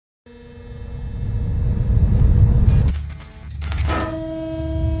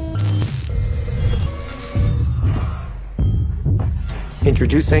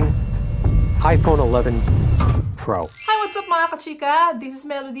Introducing iPhone 11 Pro. Hi, what's up mga kachika? This is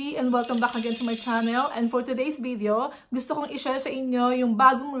Melody and welcome back again to my channel. And for today's video, gusto kong i-share sa inyo yung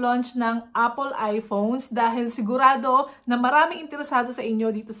bagong launch ng Apple iPhones dahil sigurado na maraming interesado sa inyo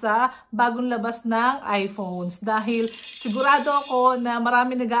dito sa bagong labas ng iPhones. Dahil sigurado ako na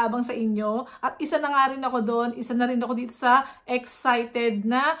maraming nag-aabang sa inyo at isa na nga rin ako doon, isa na rin ako dito sa excited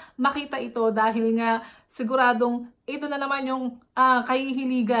na makita ito dahil nga siguradong ito na naman yung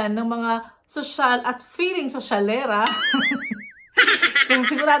kahihiligan ng mga social at feeling sosyalera. Kaya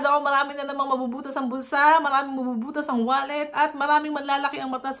sigurado ako marami na namang mabubutas ang bulsa, maraming mabubutas ang wallet, at maraming manlalaki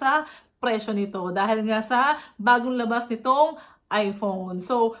ang mata sa presyo nito dahil nga sa bagong labas nitong iPhone.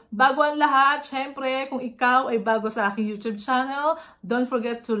 So, bago ang lahat, syempre, kung ikaw ay bago sa aking YouTube channel, don't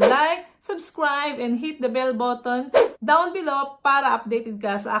forget to like, subscribe, and hit the bell button down below para updated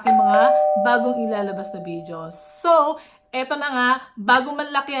ka sa aking mga bagong ilalabas na videos. So, eto na nga, bago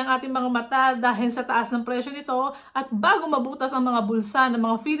manlaki ang ating mga mata dahil sa taas ng presyo nito at bago mabutas ang mga bulsa ng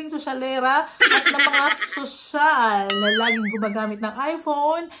mga feeling sosyalera at ng mga sosyal na laging gumagamit ng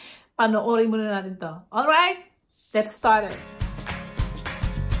iPhone, panoorin muna natin to. Alright? Let's start it!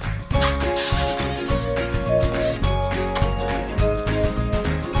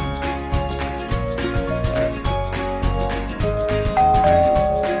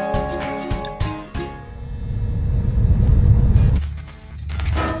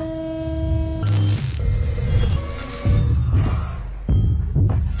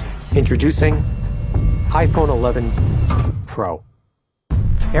 Introducing iPhone 11 Pro.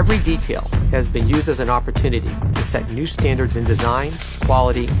 Every detail has been used as an opportunity to set new standards in design,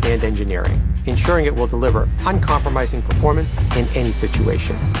 quality, and engineering, ensuring it will deliver uncompromising performance in any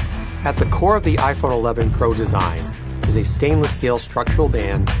situation. At the core of the iPhone 11 Pro design is a stainless steel structural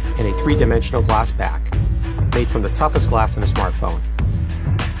band and a three-dimensional glass back, made from the toughest glass in a smartphone.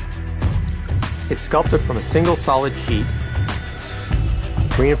 It's sculpted from a single solid sheet,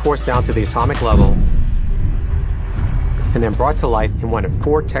 reinforced down to the atomic level, and then brought to life in one of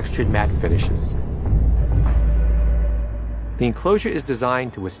 4 textured matte finishes. The enclosure is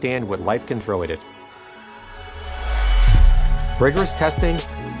designed to withstand what life can throw at it. Rigorous testing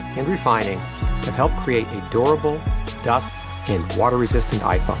and refining have helped create a durable, dust, and water-resistant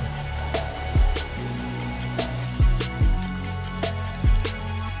iPhone.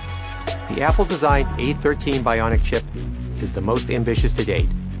 The Apple-designed A13 Bionic chip is the most ambitious to date.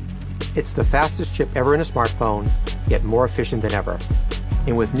 It's the fastest chip ever in a smartphone, yet more efficient than ever.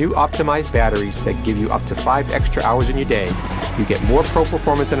 And with new optimized batteries that give you up to 5 extra hours in your day, you get more pro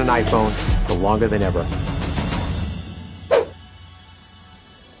performance in an iPhone for longer than ever.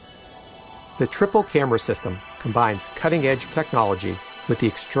 The triple camera system combines cutting-edge technology with the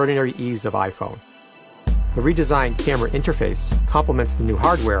extraordinary ease of iPhone. The redesigned camera interface complements the new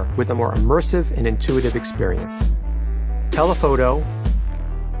hardware with a more immersive and intuitive experience. Telephoto,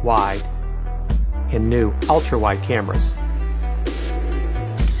 wide, and new ultra-wide cameras.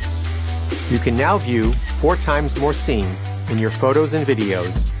 You can now view 4 times more scene in your photos and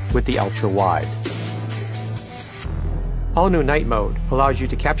videos with the ultra-wide. All-new night mode allows you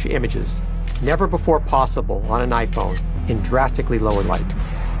to capture images never before possible on an iPhone in drastically lower light.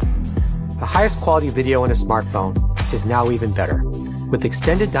 The highest quality video in a smartphone is now even better. With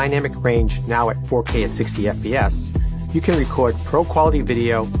extended dynamic range now at 4K at 60 FPS, you can record pro-quality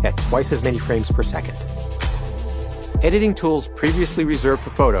video at twice as many frames per second. Editing tools previously reserved for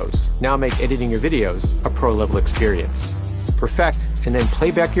photos now make editing your videos a pro-level experience. Perfect and then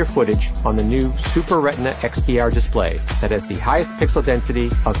play back your footage on the new Super Retina XDR display that has the highest pixel density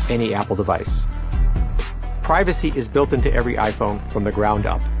of any Apple device. Privacy is built into every iPhone from the ground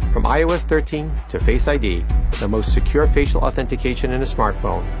up. From iOS 13 to Face ID, the most secure facial authentication in a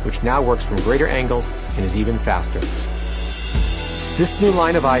smartphone, which now works from greater angles and is even faster. This new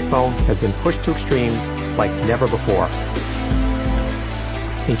line of iPhone has been pushed to extremes like never before,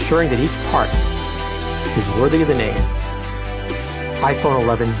 ensuring that each part is worthy of the name iPhone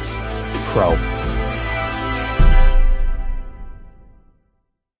 11 Pro.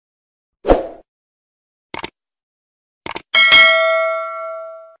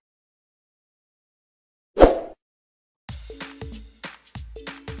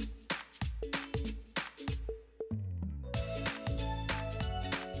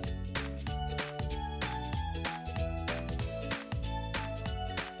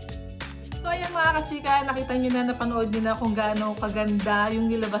 So ayan mga kachika, nakita nyo na, napanood nyo na kung gaano kaganda yung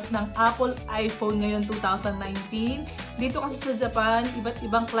nilabas ng Apple iPhone ngayon 2019. Dito kasi sa Japan, iba't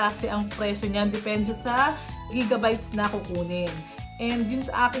ibang klase ang presyo niyan, depende sa gigabytes na kukunin. And yun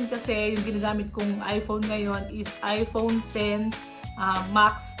sa akin kasi, yung ginagamit kong iPhone ngayon is iPhone 10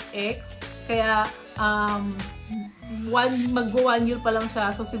 Max X. Kaya magwa 1 year pa lang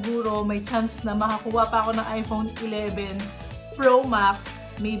siya. So siguro may chance na makakuha pa ako ng iPhone 11 Pro Max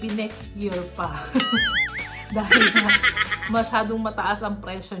maybe next year pa. Dahil nga masyadong mataas ang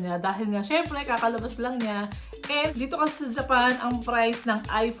presyo niya. Dahil nga syempre kakalabas lang niya. And dito kasi sa Japan, ang price ng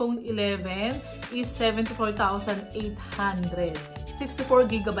iPhone 11 is 74,800.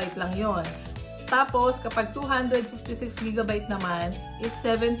 64GB lang yon. Tapos kapag 256GB naman is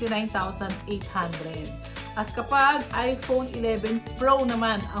 79,800. At kapag iPhone 11 Pro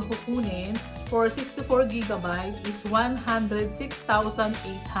naman ang kukunin for 64GB is 106,800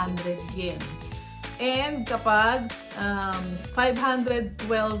 yen. And kapag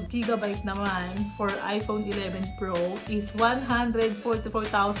 512GB naman for iPhone 11 Pro is 144,800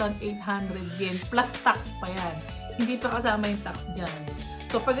 yen plus tax pa yan. Hindi pa kasama yung tax dyan.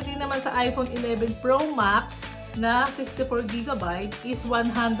 So pagdating naman sa iPhone 11 Pro Max na 64GB is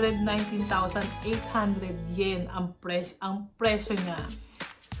 119,800 yen ang presyo niya.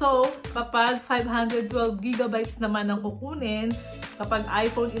 So, kapag 512GB naman ang kukunin, kapag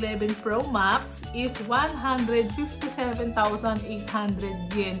iPhone 11 Pro Max is 157,800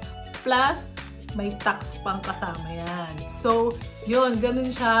 yen plus may tax pang kasama yan. So, yun,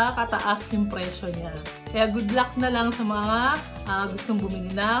 ganun siya kataas yung presyo niya. Kaya good luck na lang sa mga gustong bumili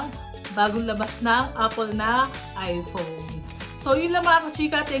ng bagong labas ng Apple na iPhones. So, yun lang mga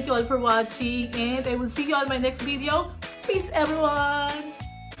kachika. Thank you all for watching and I will see you on my next video. Peace everyone!